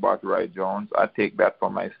talk about Roy Jones, I take that for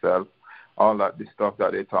myself. All of the stuff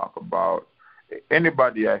that they talk about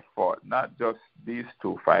anybody I fought, not just these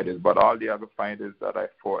two fighters, but all the other fighters that I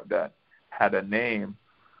fought that had a name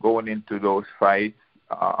going into those fights,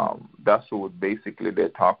 that's what basically they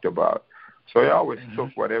talked about. So I always took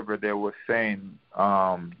whatever they were saying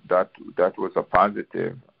that was a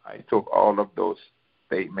positive. I took all of those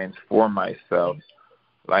statements for myself.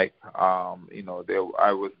 Like, I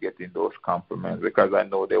was getting those compliments because I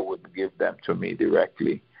know they would give them to me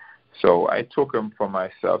directly. So I took them for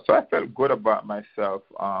myself. So I felt good about myself,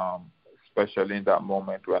 especially in that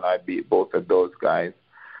moment when I beat both of those guys.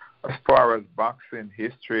 As far as boxing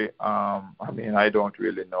history, I don't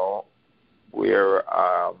really know where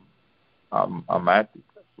I'm at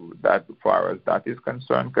that as far as that is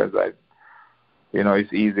concerned, because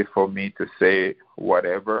it's easy for me to say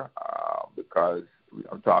whatever because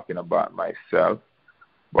I'm talking about myself.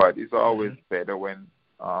 But it's always better when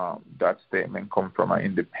that statement comes from an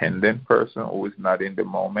independent person who is not in the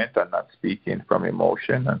moment and not speaking from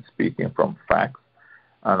emotion and speaking from facts.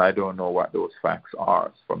 And I don't know what those facts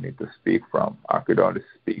are for me to speak from. I could only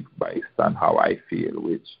speak based on how I feel,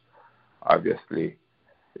 which obviously,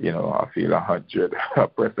 I feel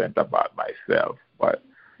 100% about myself. But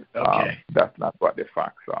that's not what the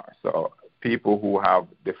facts are. So people who have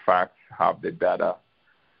the facts have the data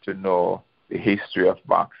to know the history of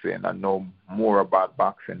boxing and know more about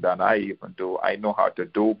boxing than I even do. I know how to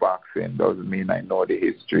do boxing. Doesn't mean I know the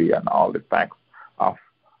history and all the facts of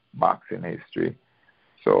boxing history.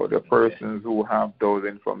 So the persons who have those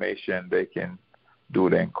information, they can do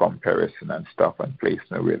the comparison and stuff and place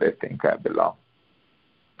me where they think I belong.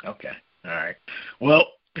 Okay. All right. Well,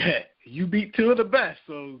 you beat two of the best,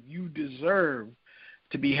 so you deserve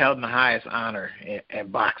to be held in the highest honor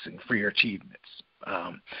in boxing for your achievements.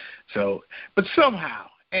 But somehow,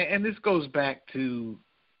 and this goes back to,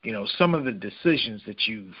 some of the decisions that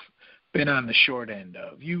you've been on the short end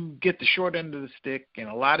of. You get the short end of the stick in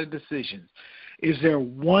a lot of decisions. Is there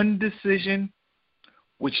one decision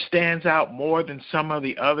which stands out more than some of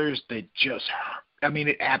the others that just,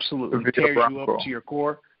 it absolutely tears you up to your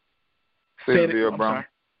core? Silvio Branco.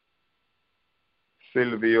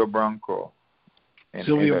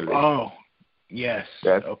 Silvio, oh, yes.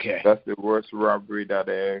 That's the worst robbery that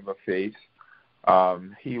I ever faced.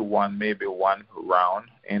 He won maybe one round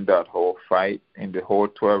in that whole fight. In the whole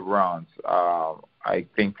 12 rounds, I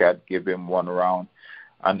think I'd give him one round.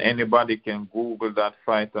 And anybody can Google that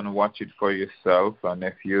fight and watch it for yourself. And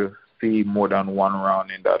if you see more than one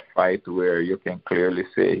round in that fight where you can clearly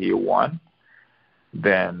say he won,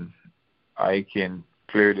 then I can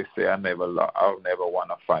clearly say I'll never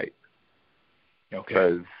won a fight. Okay.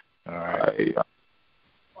 Because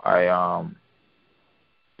I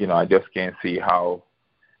just can't see how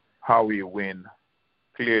we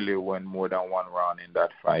clearly win more than one round in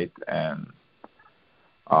that fight, and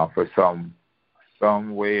for some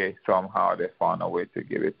way, somehow they found a way to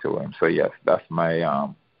give it to him. So yes, that's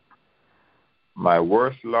my my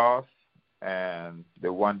worst loss and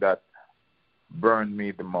the one that burned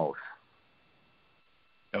me the most.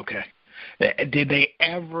 Okay.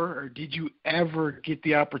 Did you ever get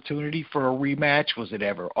the opportunity for a rematch? Was it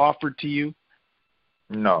ever offered to you?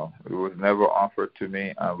 No, it was never offered to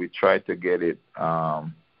me. We tried to get it,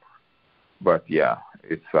 but yeah,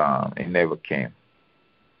 it never came.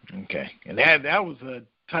 Okay, and that was a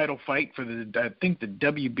title fight for the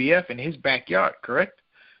WBF in his backyard, correct?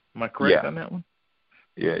 Am I correct on that one?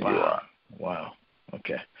 Yeah, wow. You are. Wow.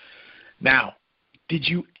 Okay. Now, did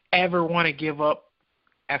you ever want to give up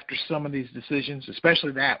after some of these decisions,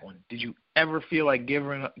 especially that one? Did you ever feel like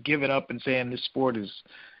giving up and saying this sport is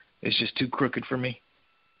just too crooked for me?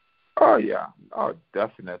 Oh yeah, oh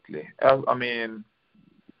definitely. Come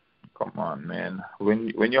on, man.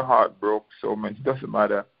 When your heart broke so much, it doesn't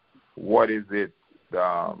matter what is it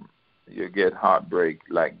you get heartbreak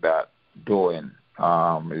like that doing.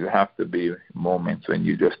 It have to be moments when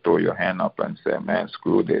you just throw your hand up and say, man,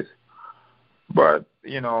 screw this. But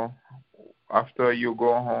after you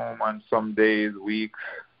go home and some days, weeks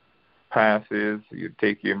passes, you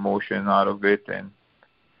take your emotion out of it and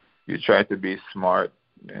you try to be smart,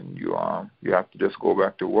 and you have to just go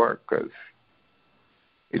back to work, because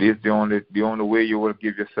it is the only way you will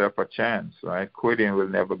give yourself a chance, right? Quitting will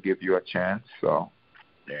never give you a chance. So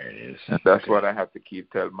there it is. And that's what I have to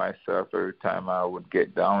keep telling myself every time I would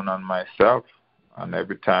get down on myself. And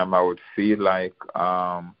every time I would feel like,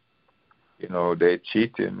 they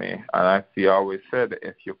cheated me. And I always said,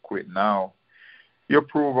 if you quit now, you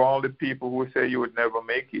prove all the people who say you would never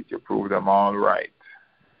make it, you prove them all right.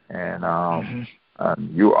 And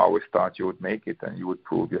and you always thought you would make it and you would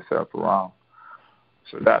prove yourself wrong.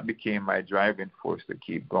 So that became my driving force to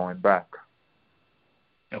keep going back.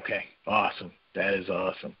 Okay, awesome. That is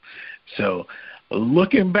awesome. So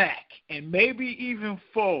looking back and maybe even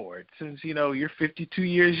forward, since, you're 52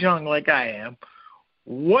 years young like I am,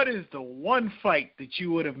 what is the one fight that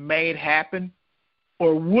you would have made happen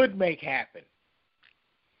or would make happen?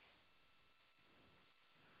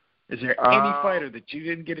 Is there any fighter that you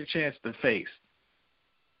didn't get a chance to face?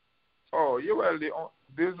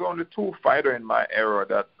 There's only two fighters in my era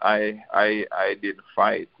that I didn't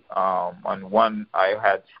fight. And one I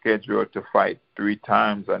had scheduled to fight 3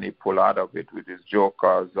 times, and he pulled out of it with his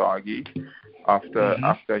joker, Zargi.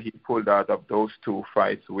 After he pulled out of those 2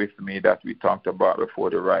 fights with me that we talked about before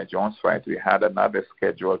the Roy Jones fight, we had another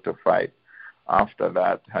schedule to fight after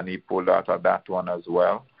that, and he pulled out of that one as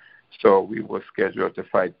well. So we were scheduled to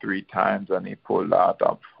fight 3 times, and he pulled out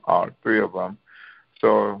of all 3 of them.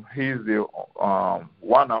 So he's the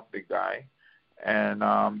one of the guy. And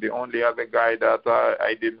the only other guy that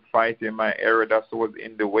I didn't fight in my era that was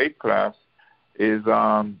in the weight class is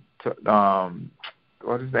what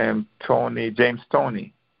is his name? James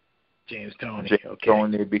Toney. James Toney. Okay.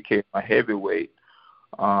 Toney became a heavyweight.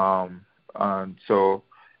 And so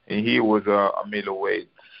he was a middleweight,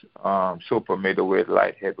 super middleweight,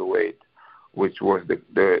 light heavyweight, which was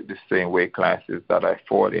the same weight classes that I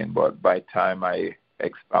fought in. But by the time I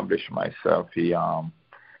established myself, he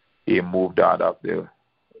moved out of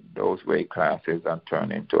those weight classes and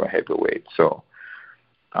turned into a heavyweight. So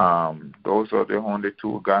those are the only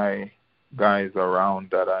 2 guys around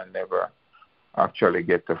that I never actually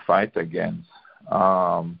get to fight against.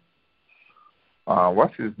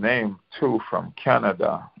 What's his name too from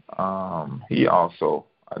Canada? He also,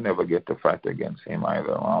 I never get to fight against him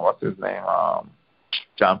either. What's his name?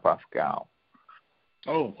 Jean Pascal.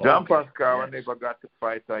 Jean Pascal, yes. I never got to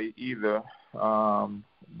fight either.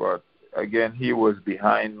 But again, he was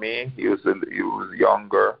behind me. He was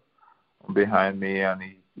younger behind me, and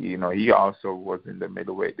he also was in the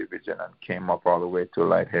middleweight division and came up all the way to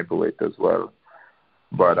light heavyweight as well.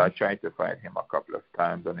 But I tried to fight him a couple of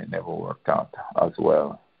times, and it never worked out as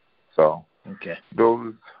well. So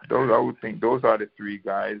those I would think those are the 3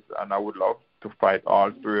 guys, and I would love to fight all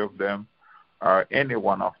 3 of them, or any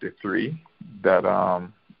one of the 3 that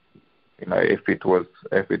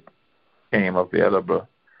if it came available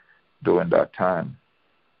during that time.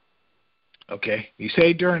 Okay, you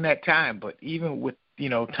say during that time, but even with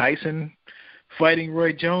Tyson fighting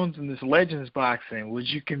Roy Jones in this Legends boxing, would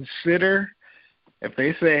you consider, if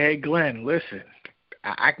they say, hey, Glenn, listen,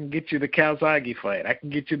 I can get you the Calzaghe fight, I can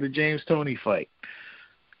get you the James Toney fight,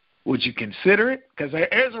 would you consider it? Because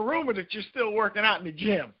there's a rumor that you're still working out in the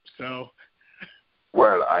gym. So,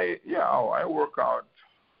 well, I work out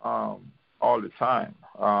all the time.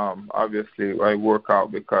 Obviously, I work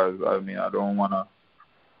out because I don't want to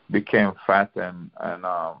become fat and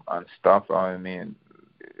stuff. I mean,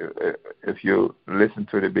 if you listen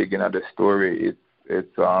to the beginning of the story,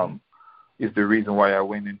 it's the reason why I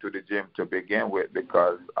went into the gym to begin with,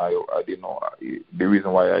 because I didn't know the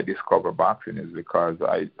reason why I discovered boxing is because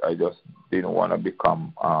I just didn't want to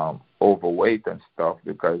become overweight and stuff,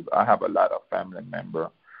 because I have a lot of family member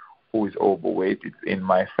who is overweight. It's in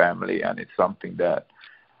my family, and it's something that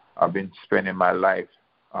I've been spending my life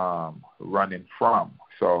running from.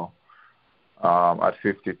 So at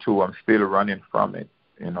 52, I'm still running from it.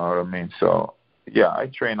 You know what I mean? So, yeah, I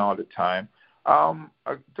train all the time.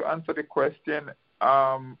 To answer the question,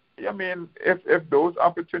 if those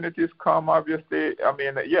opportunities come, obviously,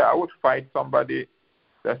 I would fight somebody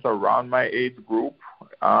that's around my age group.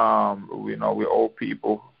 We're old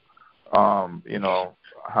people,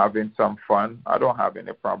 having some fun. I don't have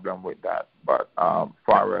any problem with that. But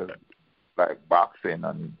far as like boxing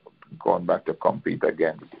and going back to compete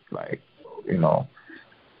again, like,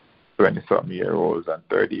 20-something-year-olds and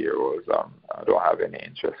 30-year-olds, I don't have any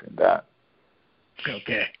interest in that.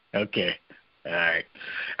 Okay. All right.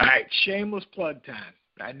 Shameless plug time.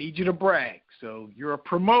 I need you to brag. So you're a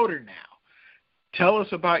promoter now. Tell us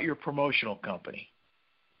about your promotional company.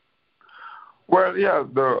 Well, yeah,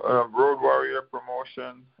 the Road Warrior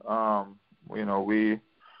Promotion.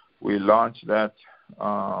 We launched that.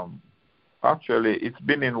 Actually, it's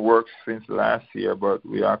been in works since last year, but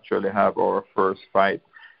we actually have our first fight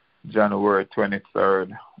January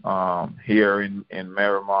 23rd here in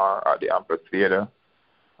Miramar at the Amphitheater.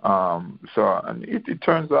 And it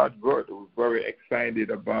turns out good. We're very excited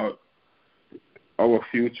about our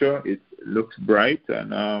future. It looks bright,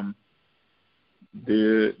 and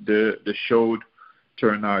the show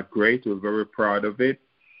turned out great. We're very proud of it.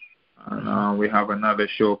 And we have another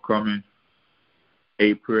show coming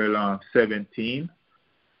April 17.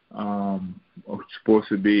 It's supposed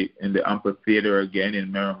to be in the amphitheater again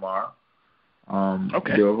in Miramar.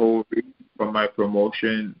 Okay. The whole reason for my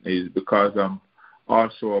promotion is because I'm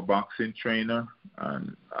also a boxing trainer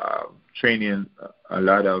and training a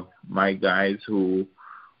lot of my guys who,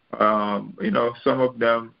 some of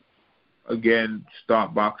them, again,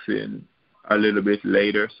 start boxing a little bit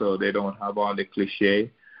later, so they don't have all the cliche.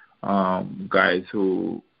 Guys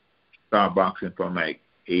who start boxing from like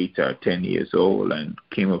 8 or 10 years old and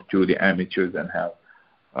came up through the amateurs and have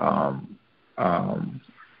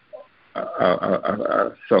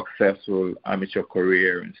a successful amateur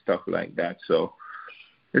career and stuff like that. So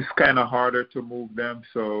it's kind of harder to move them.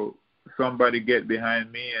 So somebody get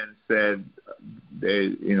behind me and said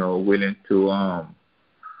they, willing to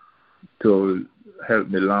help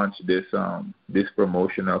me launch this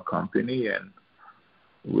promotional company, and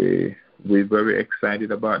we're very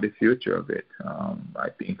excited about the future of it. I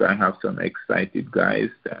think I have some excited guys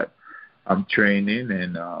that I'm training,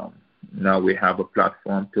 and now we have a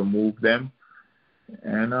platform to move them,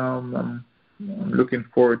 and I'm looking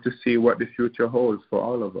forward to see what the future holds for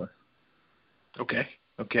all of us.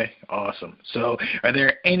 Okay, awesome. So are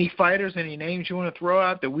there any fighters, any names you want to throw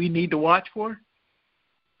out that we need to watch for?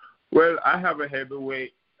 Well, I have a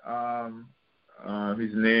heavyweight.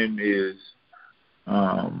 His name is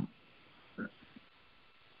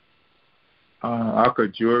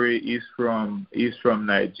Akajuri. He's from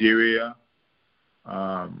Nigeria.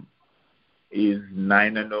 He's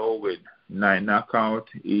 9-0 with 9 knockouts.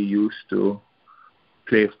 He used to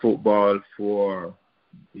play football for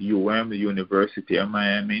UM, the University of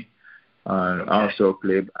Miami, and also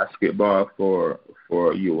played basketball for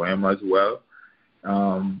UM as well.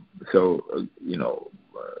 I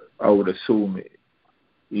would assume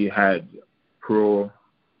he had pro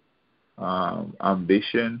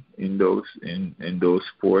ambition in those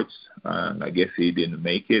sports, and I guess he didn't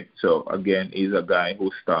make it. So again, he's a guy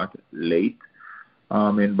who started late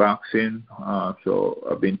in boxing. So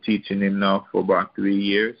I've been teaching him now for about 3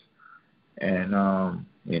 years, and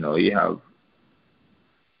he have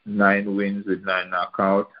 9 wins with 9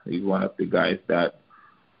 knockouts. He's one of the guys that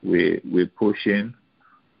we're pushing.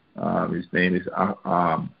 His name is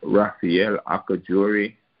Raphael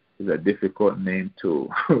Akajuri. It's a difficult name to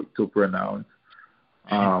pronounce.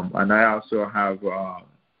 And I also have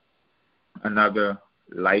another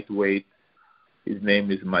lightweight. His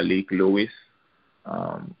name is Malik Lewis.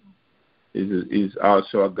 Is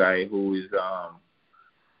also a guy who is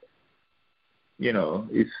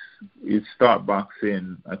he started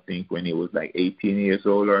boxing, I think, when he was like 18 years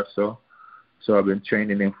old or so. So I've been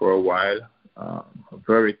training him for a while. A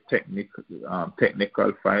very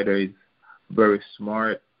technical fighter. He's very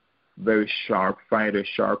smart, very sharp fighter,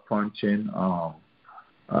 sharp punching.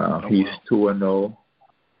 He's 2-0,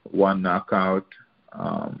 1 knockout.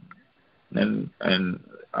 And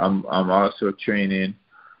I'm also training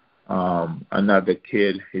another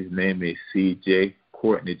kid. His name is CJ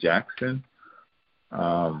Courtney Jackson.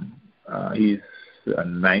 He's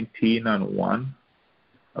 19-1.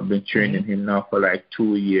 I've been training him now for like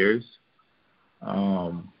 2 years.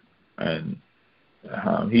 And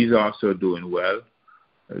he's also doing well.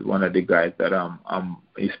 He's one of the guys that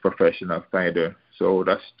he's professional fighter. So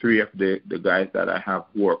that's 3 of the guys that I have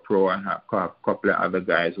who are pro, and have a couple of other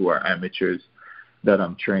guys who are amateurs that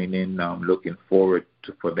I'm training. I'm looking forward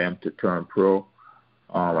for them to turn pro.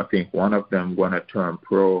 I think one of them going to turn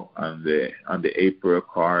pro on the April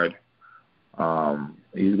card.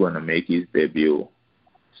 He's going to make his debut.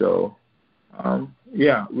 So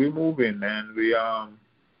we're moving, and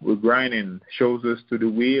we're grinding. Shows us to the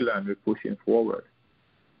wheel, and we're pushing forward.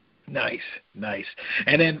 Nice.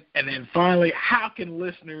 And then finally, how can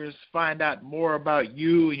listeners find out more about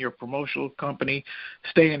you and your promotional company?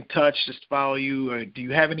 Stay in touch, just follow you. Or do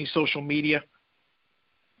you have any social media?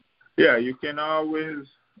 Yeah, you can always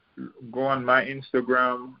go on my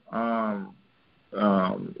Instagram,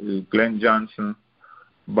 Glen Johnson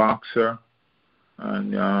Boxer,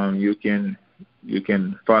 and you can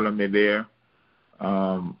follow me there.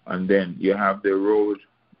 And then you have the Road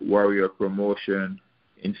Warrior Promotion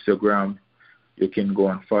Instagram. You can go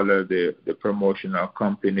and follow the promotional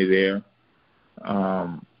company there.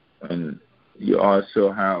 And you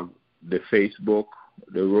also have the Facebook,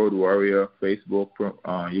 the Road Warrior Facebook.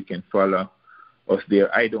 You can follow us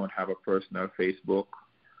there. I don't have a personal Facebook.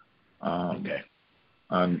 Okay.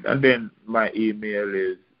 And then my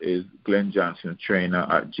email is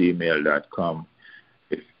glenjohnsontrainer@gmail.com.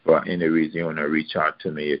 If for any reason you want to reach out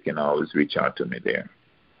to me, you can always reach out to me there.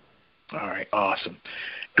 All right, awesome.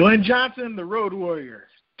 Glen Johnson, the Road Warrior,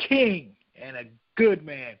 king and a good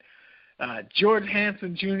man. George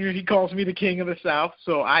Hansen Jr., he calls me the king of the South,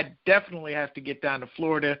 so I definitely have to get down to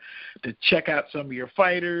Florida to check out some of your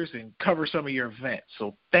fighters and cover some of your events.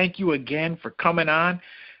 So thank you again for coming on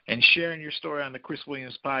and sharing your story on the Chris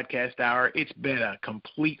Williams Podcast Hour. It's been a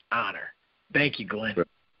complete honor. Thank you, Glen.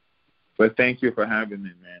 Well, thank you for having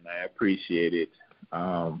me, man. I appreciate it.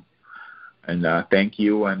 And thank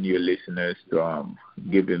you and your listeners for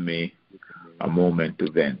giving me a moment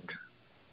to vent.